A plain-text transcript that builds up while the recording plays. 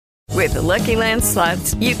With the Lucky Land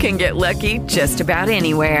Slots, you can get lucky just about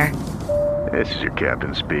anywhere. This is your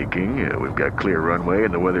captain speaking. We've got clear runway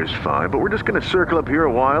and the weather's fine, but we're just going to circle up here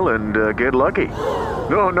a while and get lucky.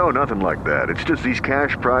 No, nothing like that. It's just these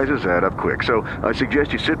cash prizes add up quick. So I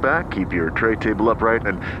suggest you sit back, keep your tray table upright,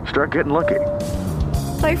 and start getting lucky.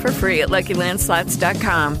 Play for free at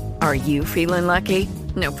LuckyLandSlots.com. Are you feeling lucky?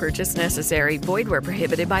 No purchase necessary. Void where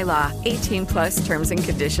prohibited by law. 18 plus terms and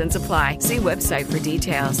conditions apply. See website for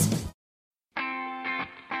details.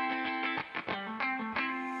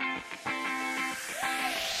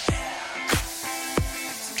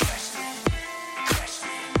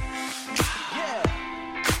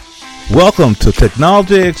 Welcome to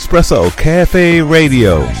Technology Espresso Cafe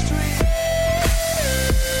Radio.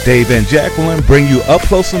 Dave and Jacqueline bring you up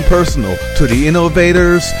close and personal to the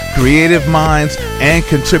innovators, creative minds, and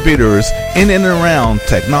contributors in and around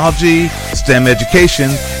technology, STEM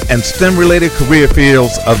education, and STEM-related career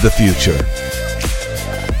fields of the future.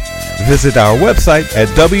 Visit our website at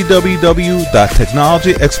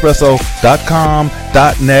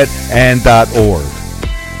www.technologyexpresso.com.net and .org.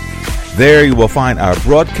 There you will find our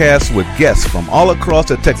broadcasts with guests from all across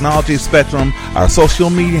the technology spectrum, our social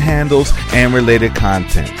media handles, and related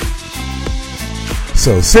content.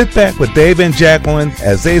 So sit back with Dave and Jacqueline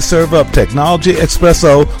as they serve up Technology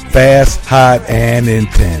Espresso, fast, hot, and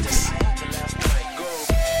intense.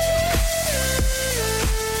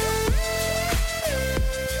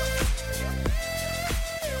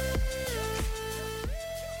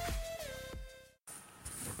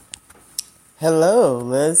 Hello,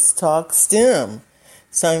 let's talk STEM.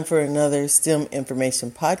 It's time for another STEM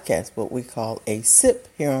information podcast, what we call a SIP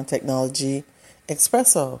here on Technology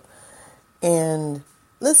Espresso. And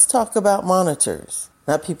let's talk about monitors.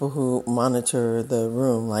 Not people who monitor the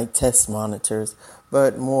room like test monitors,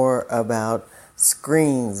 but more about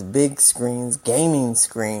screens, big screens, gaming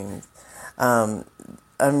screens. I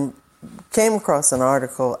came across an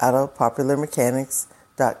article out of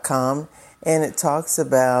popularmechanics.com, and it talks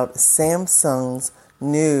about Samsung's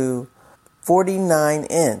new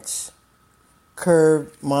 49-inch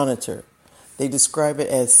curved monitor. They describe it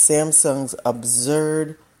as Samsung's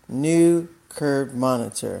absurd new curved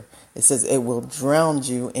monitor. It says it will drown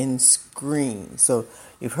you in screen. So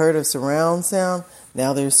you've heard of surround sound,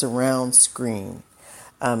 now there's surround screen.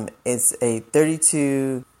 It's a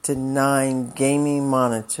 32:9 gaming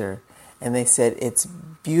monitor, and they said it's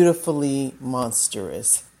beautifully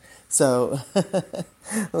monstrous. So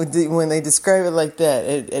when they describe it like that,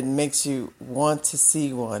 it makes you want to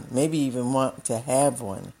see one, maybe even want to have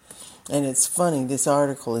one. And it's funny, this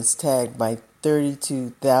article is tagged by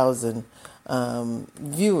 32,000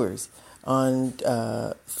 viewers on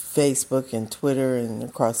Facebook and Twitter and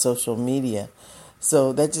across social media.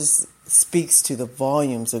 So that just speaks to the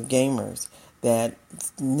volumes of gamers that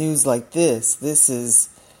news like this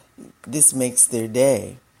makes their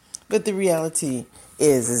day. But the reality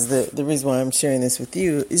is the reason why I'm sharing this with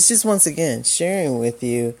you is just once again sharing with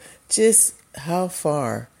you just how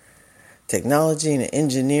far technology and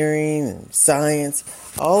engineering and science,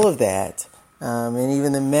 all of that, and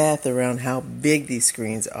even the math around how big these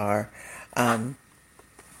screens are,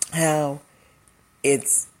 how it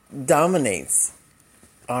dominates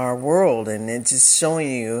our world, and it's just showing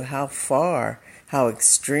you how far, how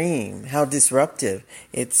extreme, how disruptive.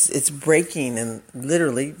 It's breaking and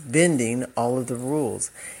literally bending all of the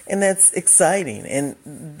rules. And that's exciting. And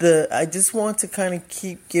I just want to kind of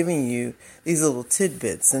keep giving you these little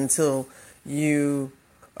tidbits until you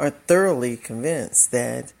are thoroughly convinced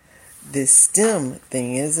that this STEM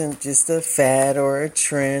thing isn't just a fad or a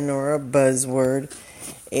trend or a buzzword.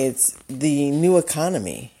 It's the new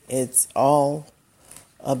economy. It's all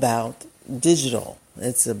about digital.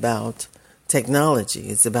 It's about technology.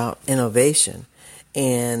 It's about innovation.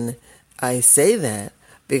 And I say that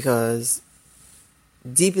because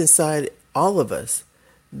deep inside all of us,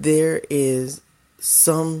 there is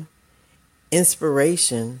some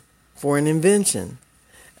inspiration for an invention,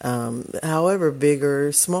 however big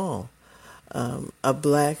or small. A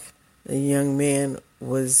young man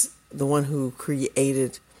was the one who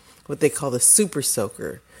created what they call the Super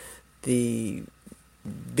Soaker, the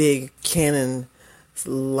big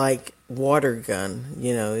cannon-like water gun.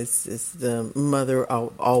 You know, it's the mother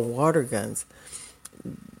of all water guns.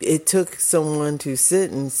 It took someone to sit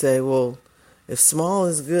and say, well, if small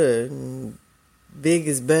is good and big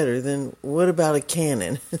is better, then what about a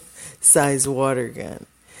cannon-sized water gun?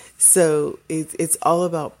 So it's all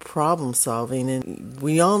about problem solving, and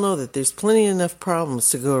we all know that there's plenty enough problems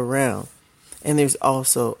to go around, and there's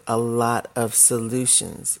also a lot of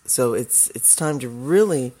solutions. So it's time to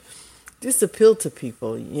really just appeal to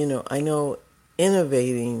people. You know, I know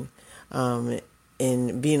innovating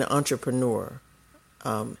in being an entrepreneur.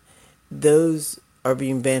 Those are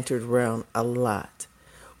being bantered around a lot.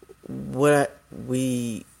 What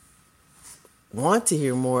we want to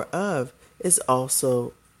hear more of is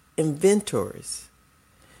also inventors.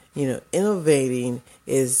 Innovating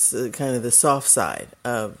is kind of the soft side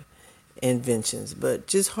of inventions, but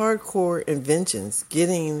just hardcore inventions,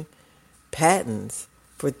 getting patents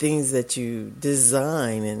for things that you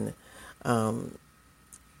design and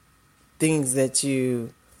things that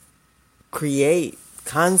you create,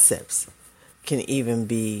 concepts can even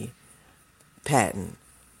be patent.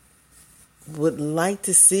 Would like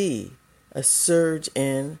to see a surge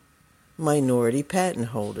in minority patent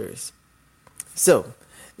holders. So,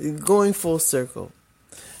 going full circle,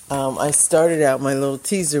 I started out, my little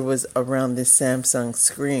teaser was around this Samsung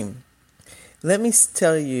screen. Let me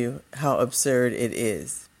tell you how absurd it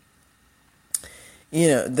is.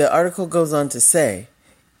 The article goes on to say,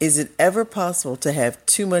 is it ever possible to have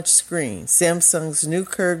too much screen? Samsung's new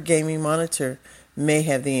curved gaming monitor may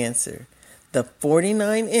have the answer. The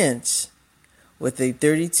 49-inch with a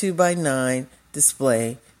 32 by 9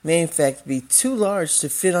 display may in fact be too large to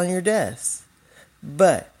fit on your desk.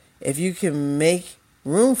 But if you can make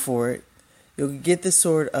room for it, you'll get the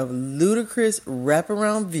sort of ludicrous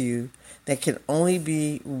wraparound view that can only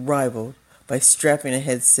be rivaled by strapping a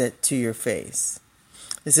headset to your face.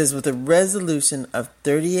 It says with a resolution of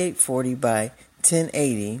 3840 by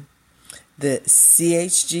 1080, the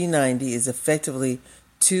CHG90 is effectively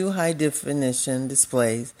two high-definition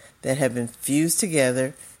displays that have been fused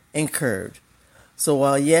together and curved. So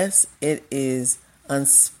while yes, it is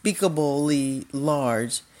unspeakably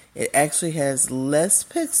large, it actually has less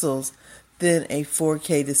pixels than a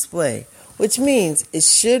 4K display, which means it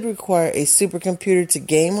should require a supercomputer to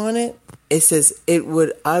game on it. It says it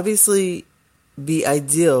would obviously be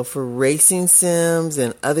ideal for racing sims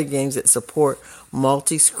and other games that support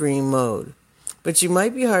multi-screen mode. But you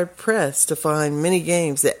might be hard-pressed to find many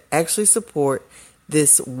games that actually support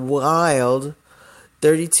this wild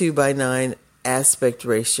 32 by 9 aspect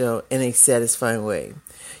ratio in a satisfying way.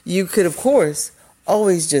 You could, of course,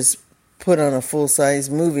 always just put on a full-size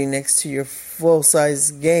movie next to your full-size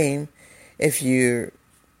game if you're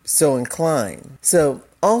so inclined. So,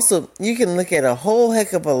 also, you can look at a whole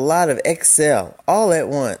heck of a lot of Excel all at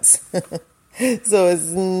once. So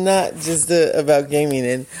it's not just about gaming.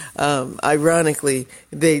 And ironically,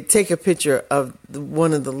 they take a picture of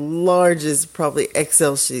one of the largest probably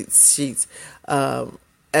Excel sheets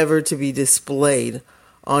ever to be displayed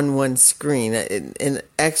on one screen. And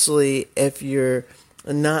actually, if you're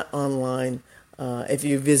not online, if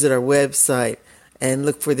you visit our website and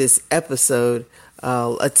look for this episode,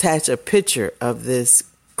 I'll attach a picture of this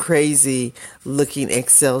crazy looking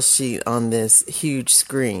Excel sheet on this huge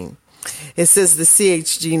screen. It says the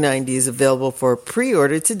CHG90 is available for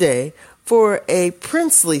pre-order today for a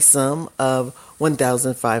princely sum of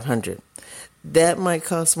 $1,500. That might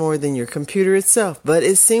cost more than your computer itself, but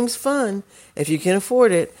it seems fun if you can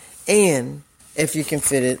afford it and if you can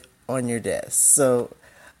fit it on your desk. So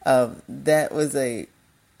that was a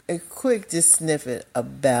quick just snippet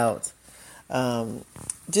about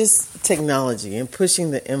just technology and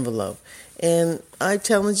pushing the envelope. And I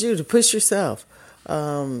challenge you to push yourself,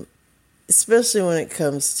 especially when it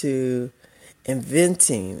comes to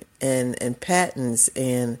inventing and patents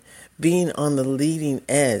and being on the leading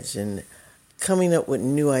edge and coming up with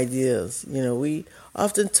new ideas. We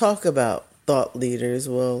often talk about thought leaders.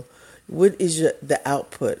 Well, what is the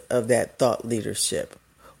output of that thought leadership?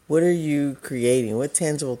 What are you creating? What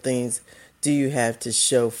tangible things do you have to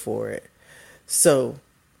show for it? So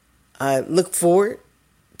I look forward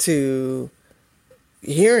to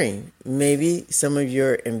hearing maybe some of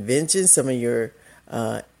your inventions, some of your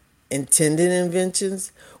intended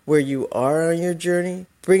inventions, where you are on your journey.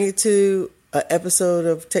 Bring it to an episode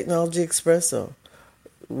of Technology Expresso.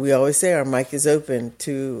 We always say our mic is open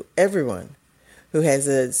to everyone who has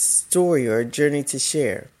a story or a journey to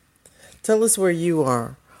share. Tell us where you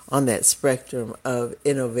are on that spectrum of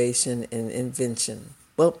innovation and invention.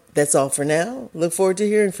 Well, that's all for now. Look forward to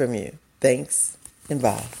hearing from you. Thanks and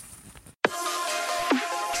bye.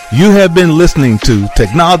 You have been listening to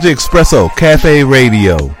Technology Expresso Cafe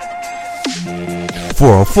Radio.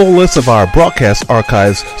 For a full list of our broadcast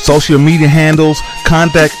archives, social media handles,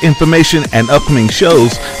 contact information, and upcoming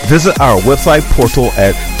shows, visit our website portal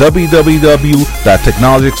at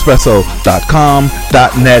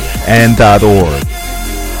www.technologyexpresso.com.net and .org.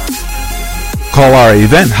 Call our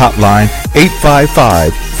event hotline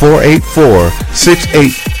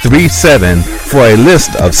 855-484-6837 for a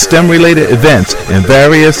list of STEM-related events in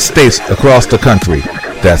various states across the country.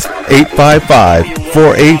 That's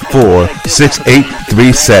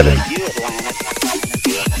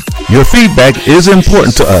 855-484-6837. Your feedback is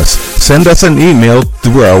important to us. Send us an email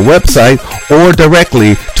through our website or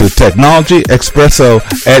directly to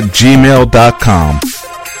technologyexpresso@gmail.com.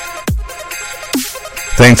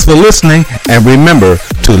 Thanks for listening, and remember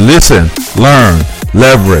to listen, learn,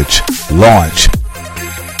 leverage, launch.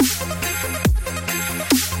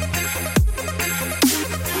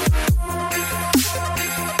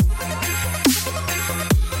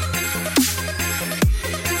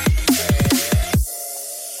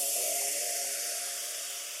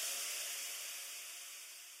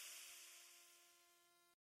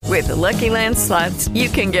 With the Lucky Land Slots, you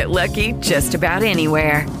can get lucky just about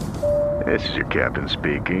anywhere. This is your captain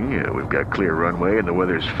speaking. We've got clear runway and the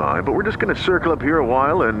weather's fine, but we're just going to circle up here a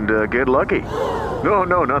while and get lucky.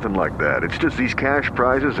 No, nothing like that. It's just these cash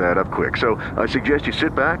prizes add up quick. So I suggest you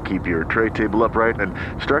sit back, keep your tray table upright, and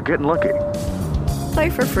start getting lucky.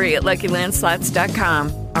 Play for free at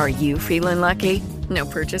LuckyLandSlots.com. Are you feeling lucky? No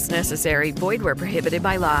purchase necessary. Void where prohibited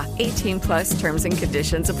by law. 18 plus terms and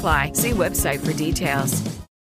conditions apply. See website for details.